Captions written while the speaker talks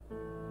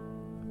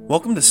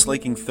Welcome to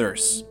Slaking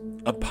Thirsts,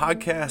 a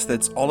podcast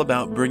that's all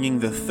about bringing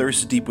the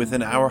thirst deep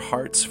within our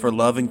hearts for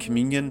love and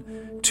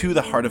communion to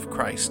the heart of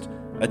Christ,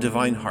 a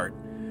divine heart,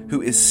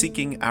 who is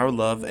seeking our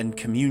love and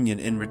communion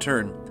in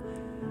return.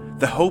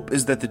 The hope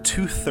is that the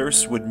two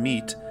thirsts would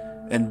meet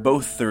and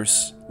both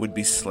thirsts would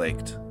be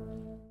slaked.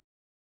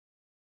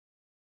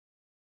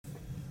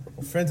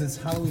 Friends, it's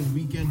Halloween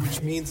weekend,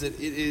 which means that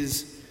it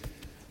is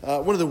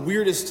one of the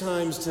weirdest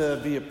times to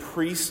be a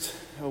priest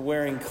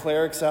wearing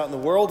clerics out in the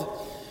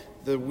world.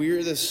 The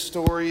weirdest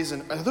stories,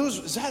 and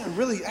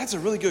that's a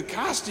really good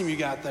costume you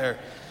got there.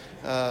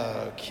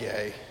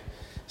 Okay,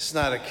 it's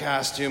not a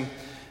costume.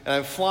 And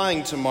I'm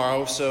flying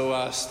tomorrow,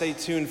 so stay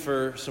tuned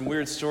for some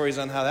weird stories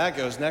on how that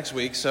goes next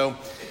week. So,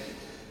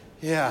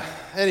 yeah.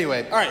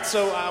 Anyway, all right,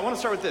 so I want to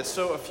start with this.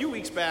 So a few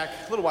weeks back,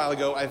 a little while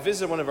ago, I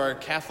visited one of our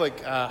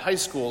Catholic high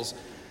schools,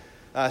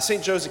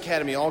 St. Joe's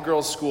Academy,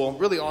 all-girls school,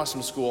 really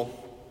awesome school.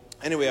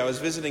 Anyway, I was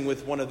visiting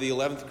with one of the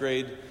 11th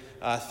grade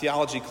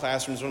theology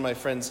classrooms. One of my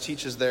friends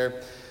teaches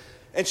there.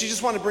 And she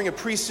just wanted to bring a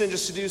priest in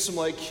just to do some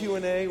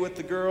Q&A with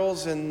the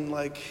girls and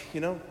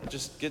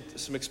just get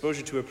some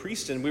exposure to a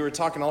priest. And we were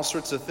talking all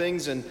sorts of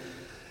things. And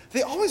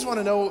they always want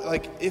to know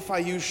if I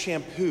use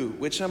shampoo,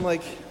 which I'm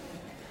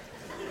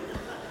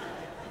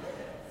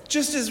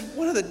just as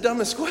one of the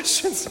dumbest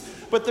questions.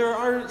 But there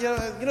are,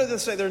 they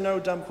say there are no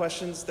dumb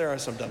questions. There are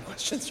some dumb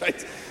questions,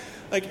 right?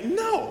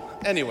 No.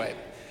 Anyway,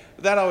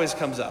 that always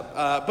comes up.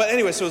 But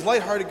anyway, so it was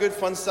lighthearted, good,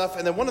 fun stuff.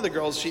 And then one of the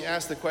girls, she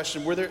asked the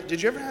question, did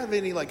you ever have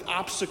any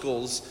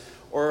obstacles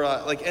or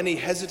any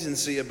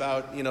hesitancy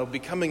about,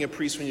 becoming a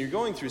priest when you're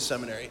going through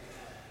seminary?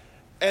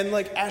 And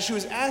as she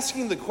was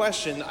asking the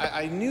question,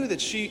 I knew that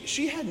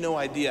she had no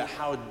idea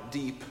how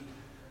deep,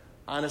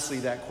 honestly,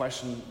 that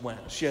question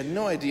went. She had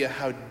no idea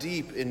how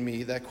deep in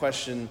me that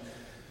question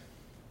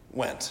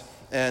went.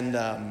 And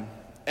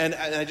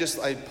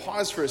I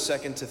paused for a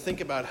second to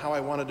think about how I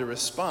wanted to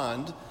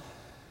respond.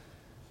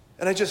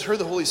 And I just heard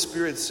the Holy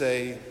Spirit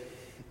say,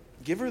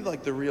 give her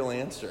the real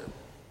answer.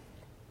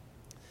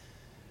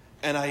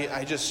 And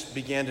I just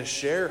began to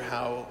share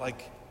how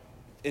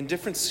in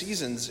different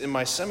seasons in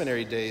my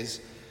seminary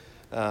days,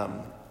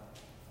 the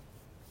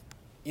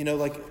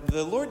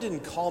Lord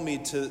didn't call me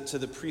to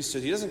the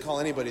priesthood. He doesn't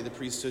call anybody the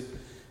priesthood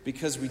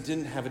because we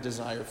didn't have a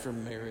desire for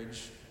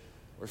marriage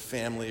or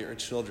family or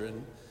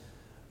children.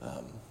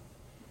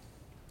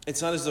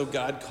 It's not as though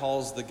God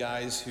calls the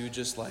guys who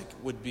just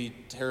would be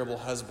terrible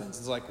husbands.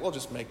 It's we'll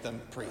just make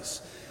them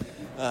priests.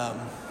 At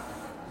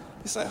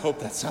least I hope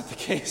that's not the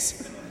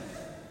case.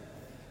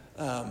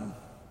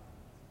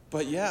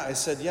 But yeah, I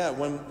said,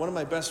 when one of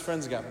my best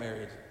friends got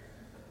married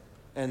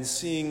and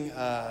seeing,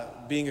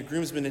 being a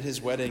groomsman at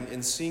his wedding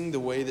and seeing the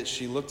way that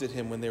she looked at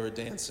him when they were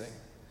dancing,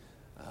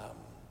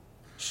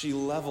 she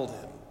leveled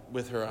him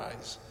with her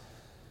eyes.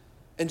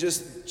 And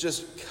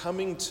just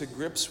coming to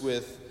grips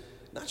with,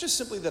 not just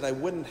simply that I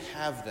wouldn't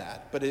have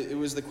that, but it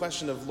was the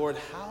question of, Lord,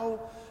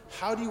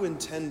 how do you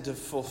intend to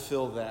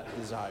fulfill that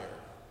desire?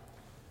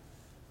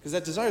 Because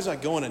that desire is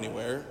not going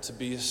anywhere, to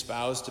be a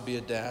spouse, to be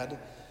a dad.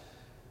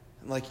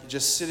 And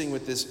just sitting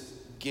with this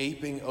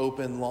gaping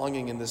open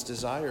longing and this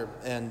desire.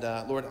 And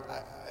Lord,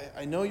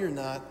 I know you're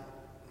not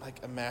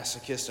a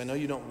masochist. I know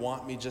you don't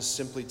want me just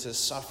simply to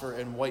suffer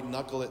and white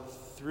knuckle it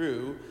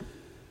through.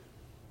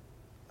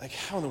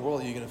 How in the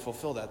world are you going to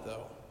fulfill that,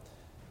 though?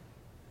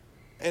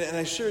 And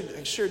I shared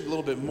a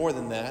little bit more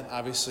than that,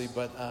 obviously,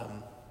 but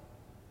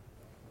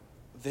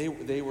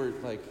they were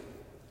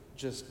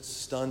just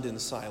stunned in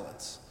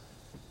silence.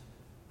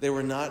 They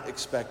were not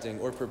expecting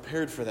or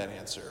prepared for that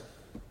answer.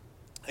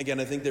 Again,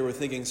 I think they were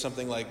thinking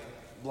something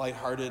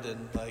lighthearted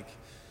and I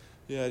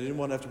didn't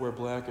want to have to wear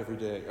black every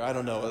day. Or I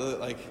don't know,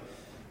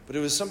 but it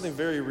was something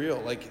very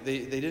real.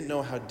 They didn't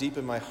know how deep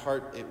in my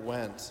heart it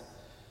went.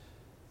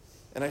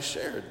 And I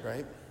shared,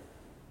 right?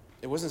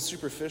 It wasn't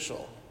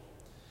superficial.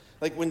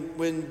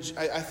 When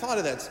I thought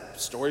of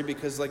that story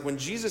because when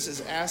Jesus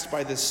is asked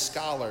by this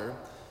scholar,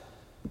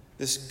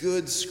 this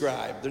good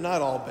scribe, they're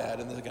not all bad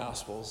in the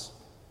Gospels.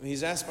 When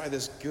he's asked by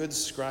this good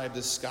scribe,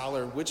 this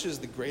scholar, which is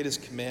the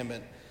greatest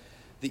commandment,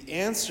 the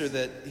answer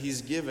that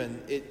he's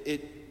given,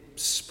 it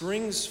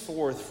springs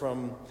forth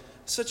from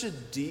such a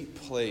deep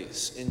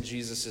place in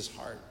Jesus'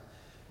 heart.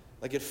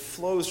 It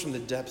flows from the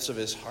depths of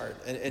his heart.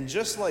 And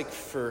just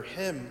for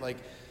him,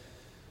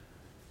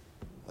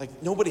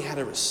 nobody had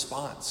a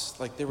response.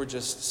 They were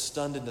just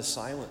stunned into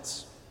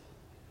silence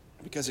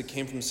because it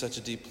came from such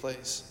a deep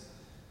place.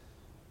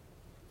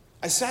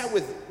 I sat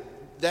with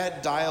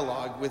that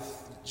dialogue with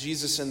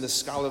Jesus and the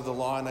scholar of the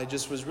law, and I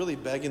just was really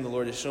begging the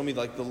Lord to show me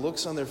the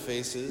looks on their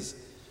faces,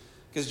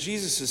 because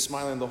Jesus is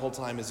smiling the whole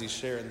time as he's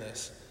sharing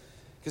this,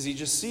 because he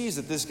just sees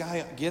that this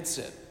guy gets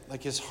it.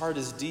 His heart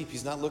is deep.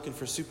 He's not looking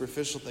for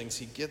superficial things.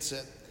 He gets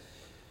it.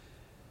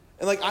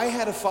 And I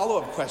had a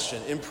follow-up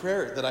question in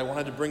prayer that I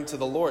wanted to bring to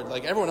the Lord.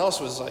 Everyone else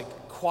was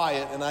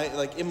quiet, and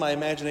I in my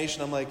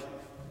imagination I'm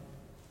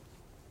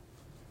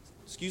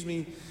excuse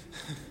me,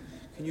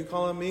 can you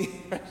call on me?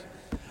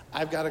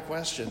 I've got a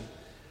question.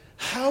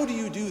 How do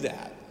you do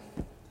that?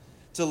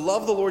 To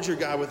love the Lord your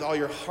God with all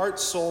your heart,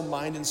 soul,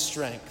 mind, and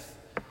strength,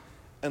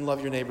 and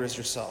love your neighbor as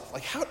yourself.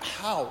 Like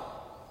how?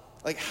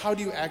 Like how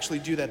do you actually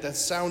do that? That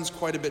sounds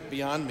quite a bit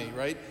beyond me,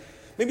 right?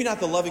 Maybe not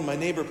the loving my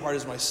neighbor part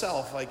as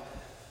myself,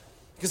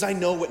 because I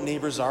know what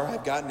neighbors are.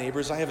 I've got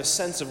neighbors. I have a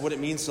sense of what it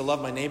means to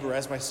love my neighbor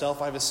as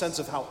myself. I have a sense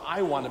of how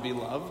I want to be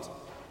loved,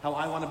 how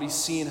I want to be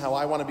seen, how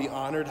I want to be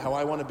honored, how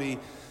I want to be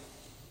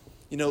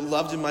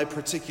loved in my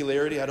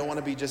particularity. I don't want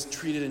to be just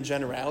treated in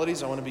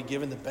generalities. I want to be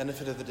given the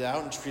benefit of the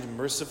doubt and treated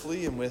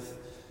mercifully and with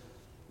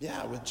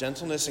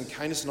gentleness and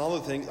kindness and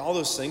all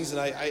those things.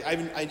 And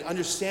I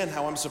understand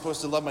how I'm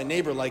supposed to love my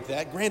neighbor like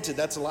that. Granted,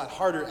 that's a lot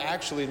harder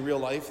actually in real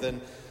life than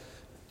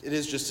it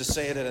is just to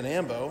say it at an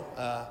ambo.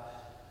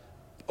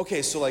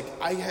 Okay, so I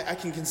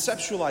can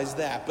conceptualize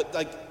that, but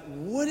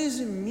what does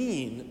it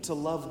mean to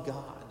love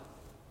God?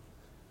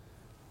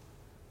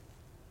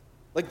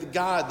 Like the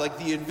God, like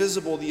the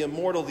invisible, the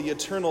immortal, the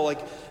eternal, like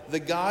the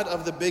God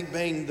of the Big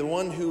Bang, the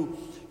one who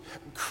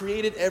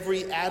created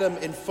every atom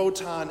and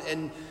photon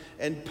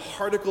and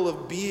particle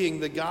of being,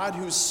 the God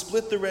who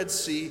split the Red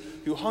Sea,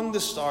 who hung the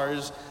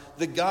stars,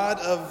 the God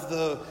of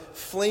the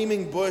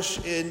flaming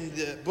bush in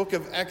the book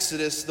of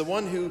Exodus, the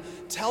one who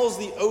tells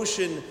the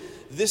ocean,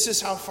 this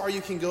is how far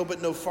you can go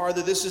but no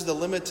farther, this is the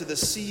limit to the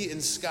sea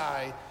and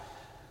sky.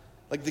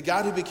 Like the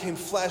God who became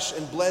flesh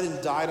and bled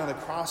and died on a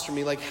cross for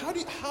me. Like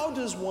how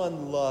does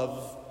one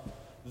love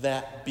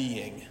that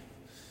being?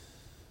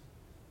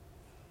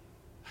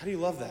 How do you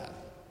love that?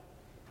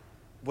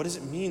 What does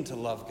it mean to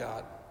love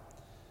God?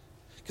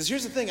 Because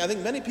here's the thing, I think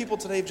many people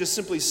today have just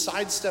simply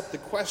sidestepped the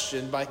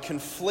question by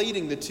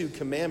conflating the two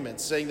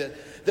commandments, saying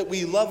that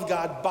we love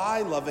God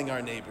by loving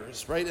our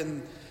neighbors, right?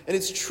 And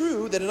it's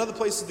true that in other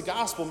places of the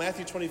gospel,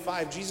 Matthew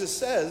 25, Jesus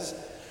says,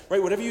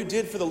 right, whatever you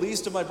did for the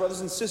least of my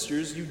brothers and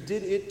sisters, you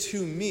did it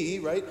to me,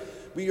 right?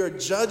 We are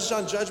judged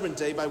on Judgment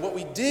Day by what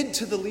we did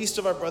to the least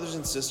of our brothers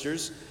and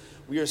sisters.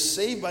 We are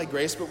saved by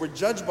grace, but we're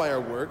judged by our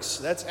works.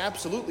 That's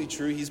absolutely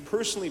true. He's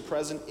personally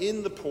present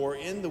in the poor,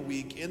 in the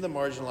weak, in the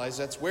marginalized.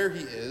 That's where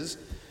he is.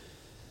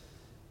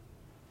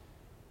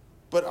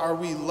 But are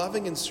we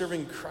loving and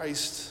serving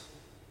Christ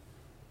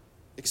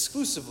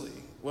exclusively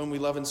when we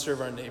love and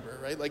serve our neighbor,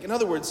 right? Like, in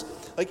other words,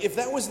 like if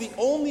that was the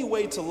only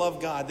way to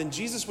love God, then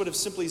Jesus would have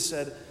simply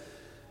said,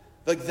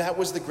 like, that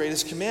was the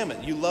greatest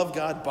commandment. You love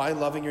God by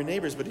loving your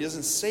neighbors, but he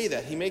doesn't say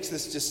that. He makes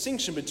this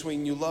distinction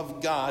between you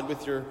love God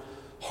with your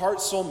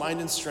heart, soul, mind,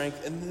 and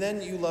strength, and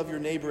then you love your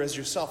neighbor as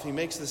yourself. He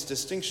makes this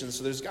distinction,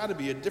 so there's got to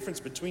be a difference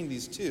between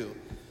these two.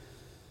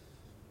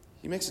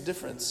 He makes a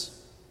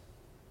difference.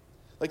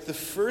 Like the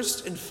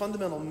first and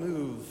fundamental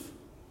move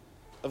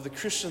of the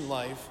Christian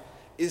life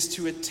is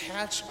to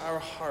attach our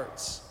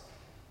hearts,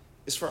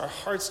 is for our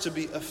hearts to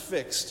be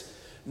affixed,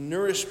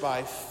 nourished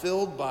by,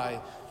 filled by,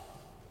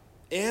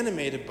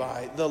 animated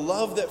by the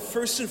love that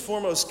first and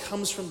foremost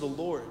comes from the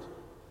Lord.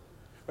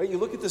 Right? You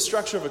look at the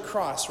structure of a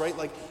cross, right?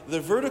 Like the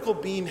vertical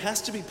beam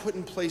has to be put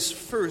in place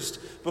first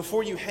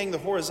before you hang the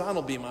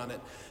horizontal beam on it.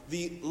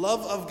 The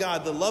love of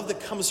God, the love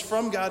that comes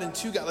from God and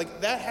to God,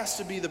 like that has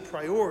to be the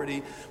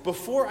priority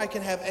before I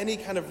can have any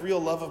kind of real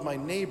love of my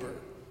neighbor.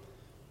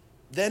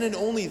 Then and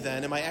only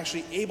then am I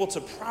actually able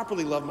to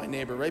properly love my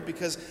neighbor, right?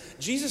 Because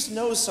Jesus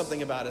knows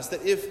something about us,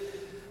 that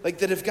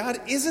if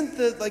God isn't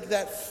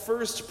that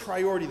first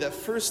priority, that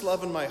first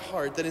love in my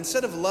heart, that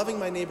instead of loving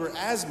my neighbor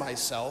as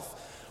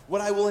myself,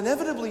 what I will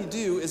inevitably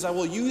do is I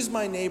will use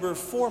my neighbor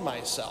for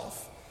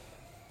myself.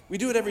 We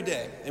do it every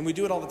day, and we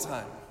do it all the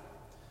time.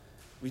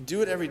 We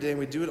do it every day, and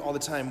we do it all the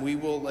time. We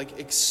will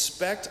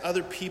expect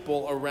other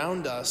people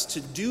around us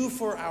to do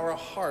for our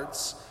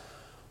hearts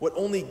what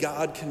only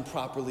God can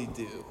properly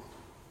do.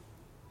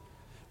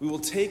 We will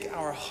take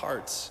our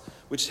hearts,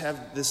 which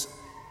have this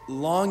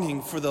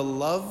longing for the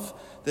love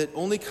that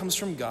only comes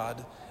from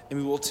God, and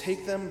we will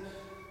take them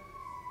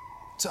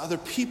to other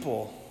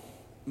people,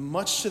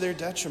 much to their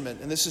detriment.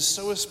 And this is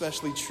so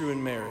especially true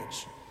in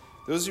marriage.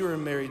 Those who are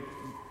married,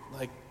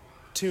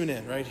 tune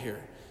in right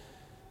here.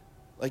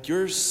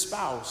 Your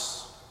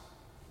spouse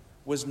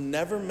was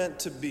never meant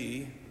to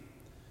be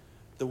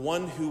the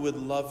one who would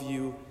love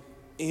you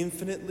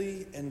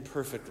infinitely and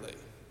perfectly.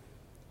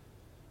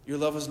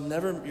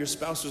 Your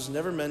spouse was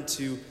never meant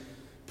to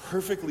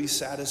perfectly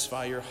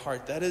satisfy your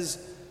heart. That is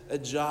a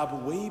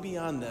job way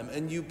beyond them,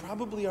 and you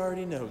probably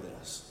already know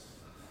this.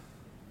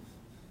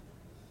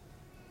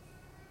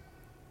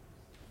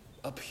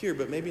 Up here,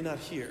 but maybe not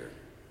here.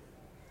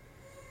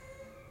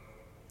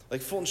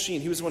 Like Fulton Sheen,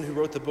 he was the one who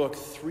wrote the book,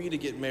 3 to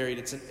Get Married.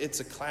 It's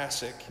a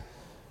classic.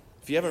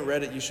 If you haven't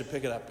read it, you should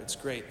pick it up. It's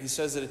great. He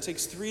says that it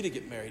takes 3 to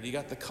get married. You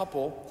got the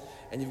couple,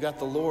 and you've got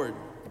the Lord.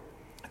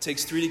 It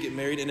takes 3 to get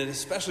married, and it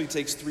especially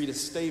takes 3 to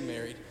stay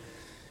married.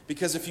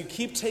 Because if you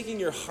keep taking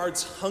your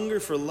heart's hunger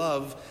for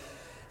love,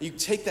 you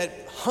take that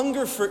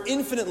hunger for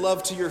infinite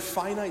love to your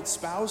finite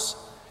spouse,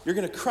 you're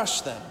going to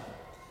crush them.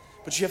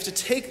 But you have to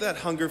take that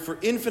hunger for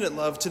infinite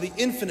love to the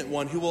infinite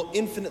one who will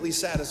infinitely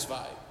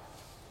satisfy.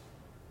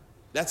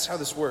 That's how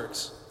this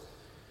works.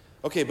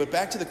 Okay, but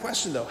back to the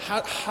question though.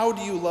 How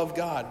do you love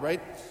God, right?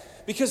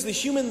 Because the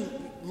human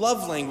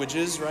love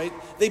languages, right,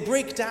 they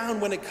break down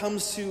when it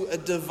comes to a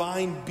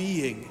divine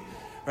being,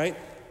 right?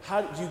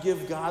 How do you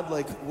give God,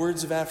 like,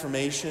 words of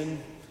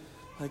affirmation?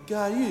 Like,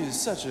 God, you did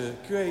such a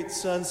great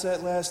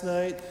sunset last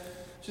night.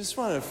 Just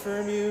want to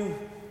affirm you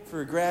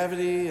for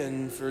gravity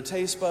and for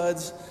taste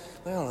buds.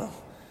 I don't know.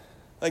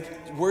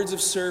 Like, words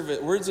of service,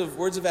 words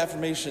of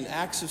affirmation,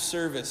 acts of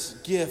service,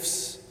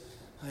 gifts.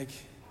 Like,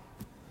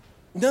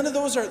 none of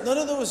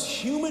those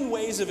human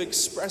ways of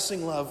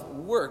expressing love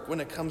work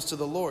when it comes to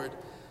the Lord.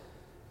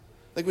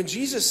 Like, when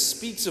Jesus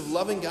speaks of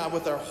loving God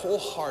with our whole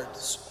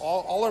heart,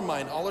 all our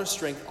mind, all our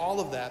strength, all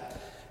of that,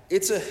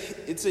 it's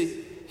a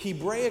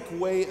Hebraic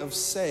way of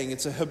saying,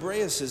 it's a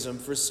Hebraicism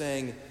for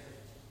saying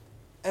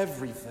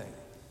everything.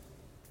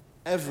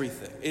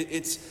 Everything.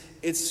 It's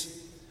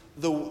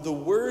the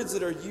words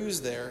that are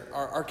used there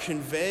are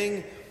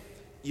conveying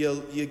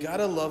you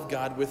gotta love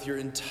God with your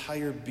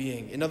entire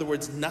being. In other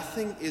words,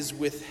 nothing is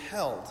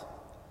withheld.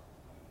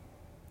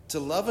 To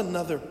love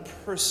another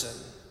person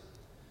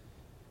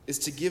is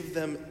to give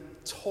them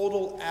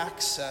total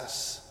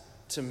access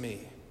to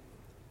me.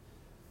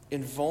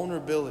 In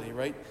vulnerability,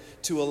 right?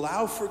 To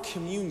allow for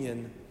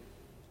communion,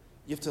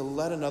 you have to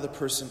let another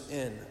person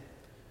in.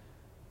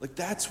 Like,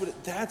 that's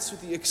what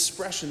the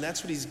expression,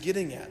 that's what he's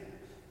getting at.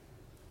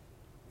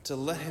 To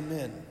let him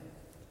in.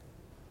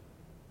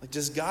 Like,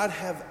 does God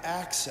have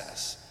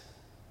access?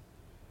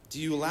 Do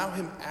you allow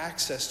him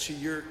access to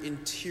your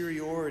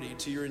interiority,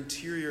 to your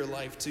interior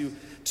life,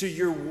 to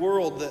your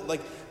world, that,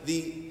 like,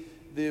 the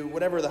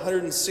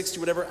 160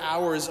 whatever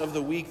hours of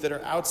the week that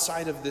are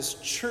outside of this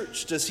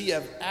church? Does he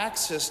have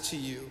access to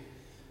you?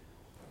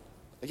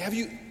 Like,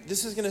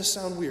 this is going to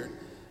sound weird,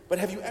 but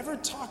have you ever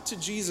talked to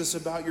Jesus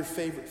about your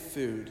favorite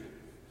food?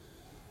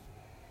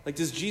 Like,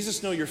 does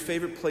Jesus know your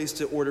favorite place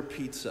to order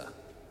pizza?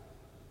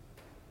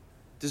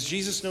 Does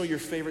Jesus know your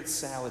favorite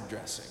salad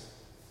dressing?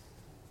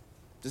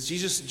 Does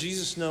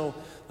Jesus know,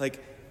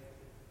 like,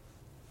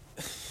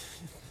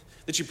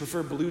 that you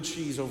prefer blue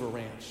cheese over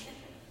ranch?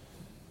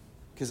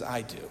 Because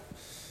I do,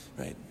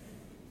 right?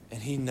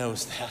 And he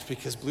knows that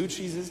because blue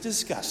cheese is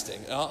disgusting,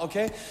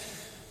 okay?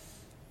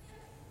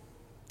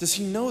 Does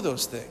he know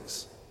those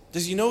things?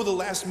 Does he know the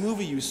last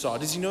movie you saw?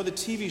 Does he know the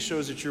TV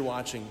shows that you're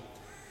watching?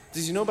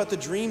 Does he know about the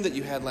dream that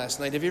you had last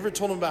night? Have you ever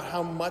told him about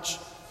how much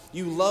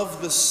you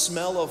love the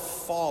smell of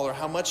fall, or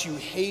how much you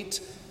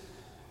hate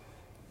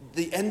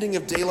the ending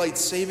of daylight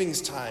savings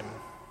time?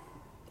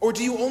 Or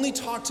do you only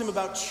talk to him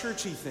about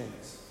churchy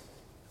things?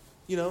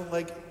 You know,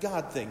 like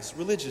God things,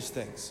 religious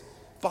things,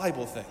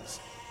 Bible things.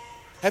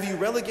 Have you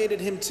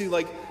relegated him to,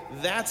 like,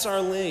 that's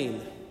our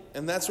lane,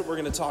 and that's what we're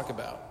going to talk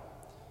about?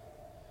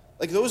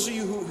 Like, those of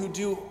you who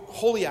do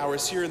holy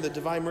hours here in the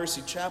Divine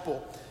Mercy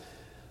Chapel,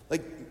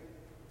 like,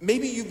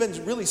 maybe you've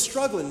been really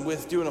struggling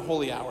with doing a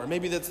holy hour.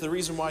 Maybe that's the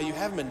reason why you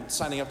haven't been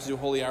signing up to do a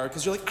holy hour,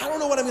 because you're like, I don't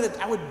know what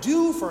I would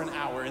do for an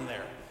hour in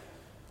there.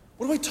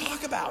 What do I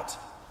talk about?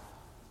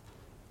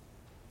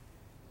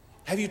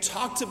 Have you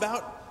talked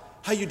about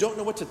how you don't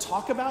know what to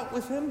talk about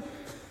with him?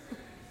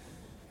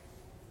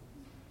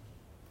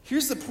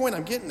 Here's the point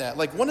I'm getting at.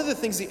 Like, one of the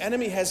things the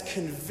enemy has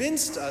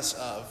convinced us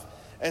of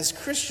as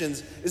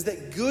Christians is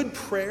that good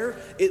prayer,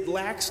 it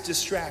lacks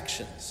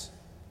distractions.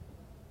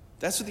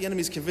 That's what the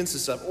enemy's convinced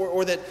us of.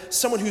 Or that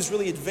someone who's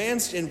really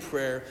advanced in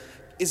prayer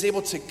is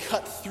able to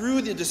cut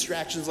through the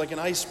distractions like an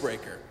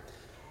icebreaker.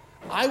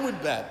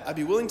 I'd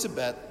be willing to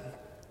bet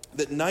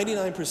that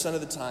 99%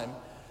 of the time,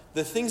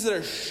 the things that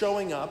are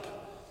showing up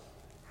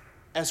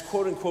as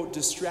quote-unquote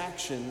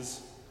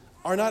distractions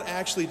are not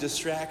actually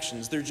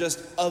distractions. They're just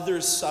other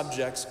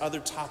subjects,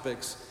 other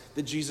topics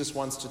that Jesus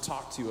wants to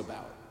talk to you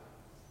about.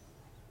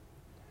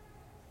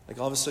 Like,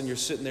 all of a sudden you're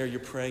sitting there,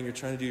 you're praying, you're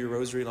trying to do your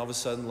rosary, and all of a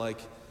sudden, like,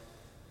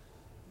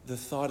 the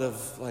thought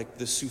of, like,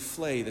 the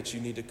souffle that you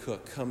need to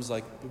cook comes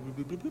like, boop,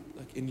 boop, boop, boop, boop,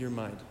 like in your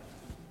mind.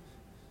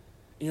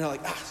 And you're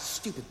like,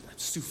 stupid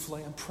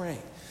souffle, I'm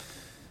praying.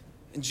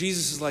 And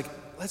Jesus is like,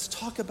 let's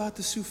talk about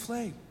the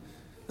souffle.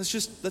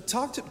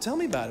 Tell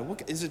me about it.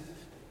 What, is it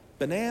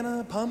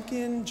banana,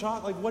 pumpkin,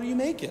 chocolate? Like, what are you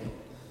making?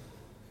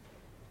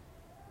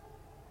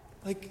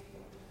 Like,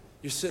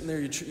 you're sitting there,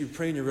 you're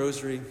praying your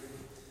rosary.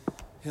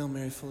 Hail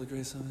Mary, full of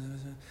grace.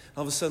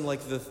 All of a sudden,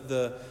 like,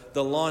 the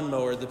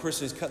lawnmower, the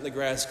person who's cutting the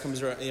grass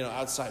comes around,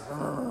 outside,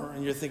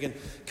 and you're thinking,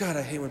 God,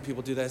 I hate when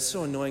people do that. It's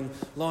so annoying.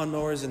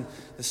 Lawnmowers and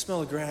the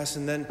smell of grass,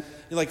 and then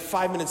you're like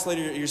 5 minutes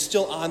later, you're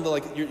still on the,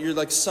 like, you're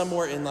like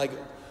somewhere in like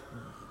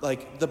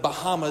the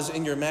Bahamas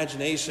in your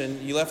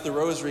imagination. You left the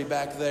rosary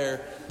back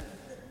there,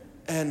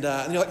 and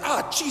you're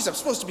like, geez, I'm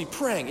supposed to be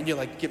praying, and you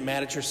like get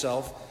mad at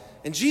yourself.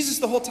 And Jesus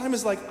the whole time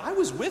is like, I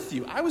was with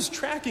you. I was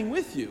tracking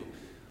with you.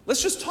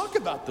 Let's just talk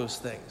about those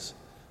things.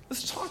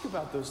 Let's talk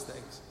about those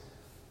things.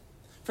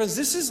 Friends,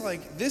 this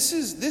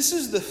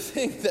is the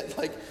thing that,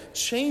 like,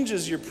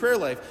 changes your prayer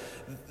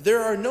life.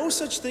 There are no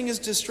such thing as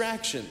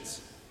distractions.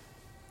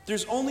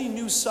 There's only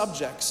new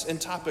subjects and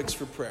topics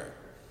for prayer.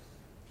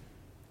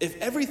 If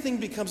everything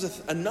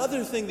becomes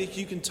another thing that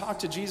you can talk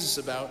to Jesus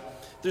about,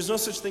 there's no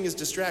such thing as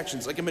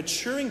distractions. Like, a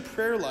maturing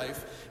prayer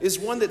life is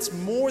one that's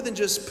more than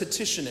just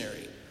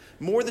petitionary,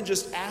 more than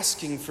just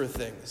asking for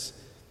things.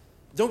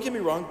 Don't get me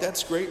wrong,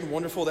 that's great and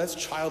wonderful, that's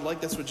childlike,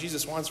 that's what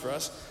Jesus wants for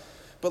us.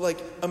 But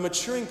like a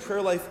maturing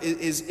prayer life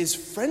is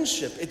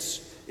friendship.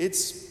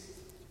 It's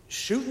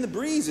shooting the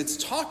breeze. It's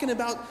talking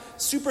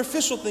about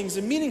superficial things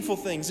and meaningful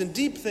things and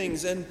deep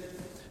things and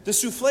the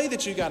souffle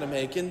that you got to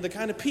make and the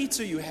kind of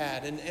pizza you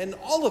had and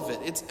all of it.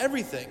 It's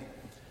everything.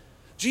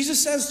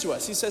 Jesus says to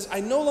us, he says, I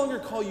no longer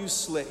call you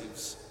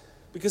slaves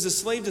because a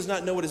slave does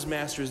not know what his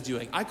master is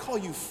doing. I call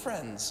you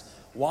friends.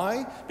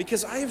 Why?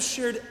 Because I have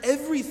shared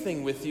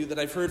everything with you that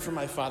I've heard from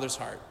my Father's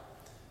heart.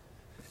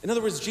 In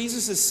other words,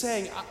 Jesus is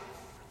saying,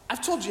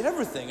 I've told you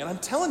everything, and I'm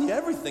telling you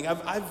everything.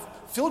 I've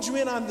filled you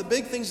in on the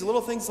big things, the little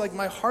things, like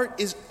my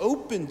heart is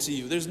open to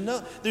you. There's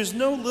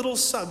no little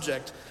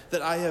subject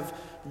that I have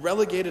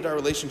relegated our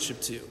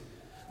relationship to.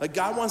 Like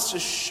God wants to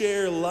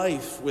share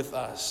life with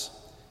us.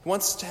 He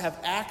wants to have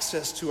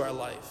access to our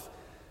life.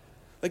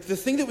 Like the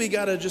thing that we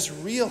got to just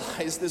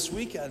realize this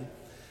weekend,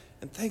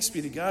 and thanks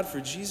be to God for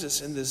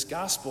Jesus in this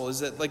gospel,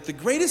 is that like the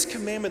greatest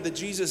commandment that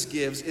Jesus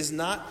gives is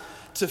not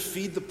to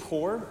feed the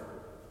poor.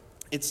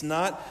 It's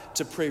not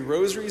to pray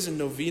rosaries and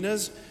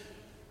novenas.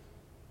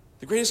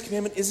 The greatest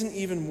commandment isn't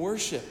even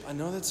worship. I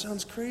know that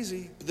sounds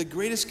crazy, but the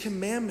greatest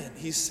commandment,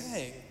 he's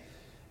saying,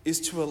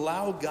 is to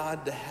allow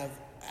God to have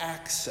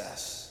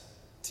access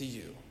to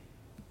you,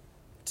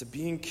 to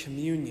be in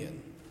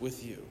communion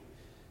with you,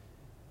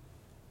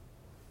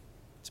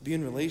 to be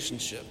in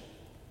relationship,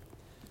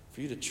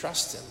 for you to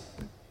trust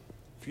him,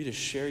 for you to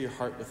share your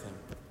heart with him.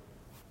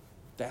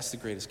 That's the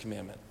greatest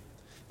commandment.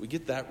 We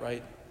get that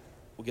right,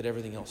 we'll get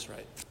everything else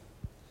right.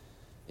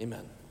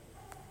 Amen.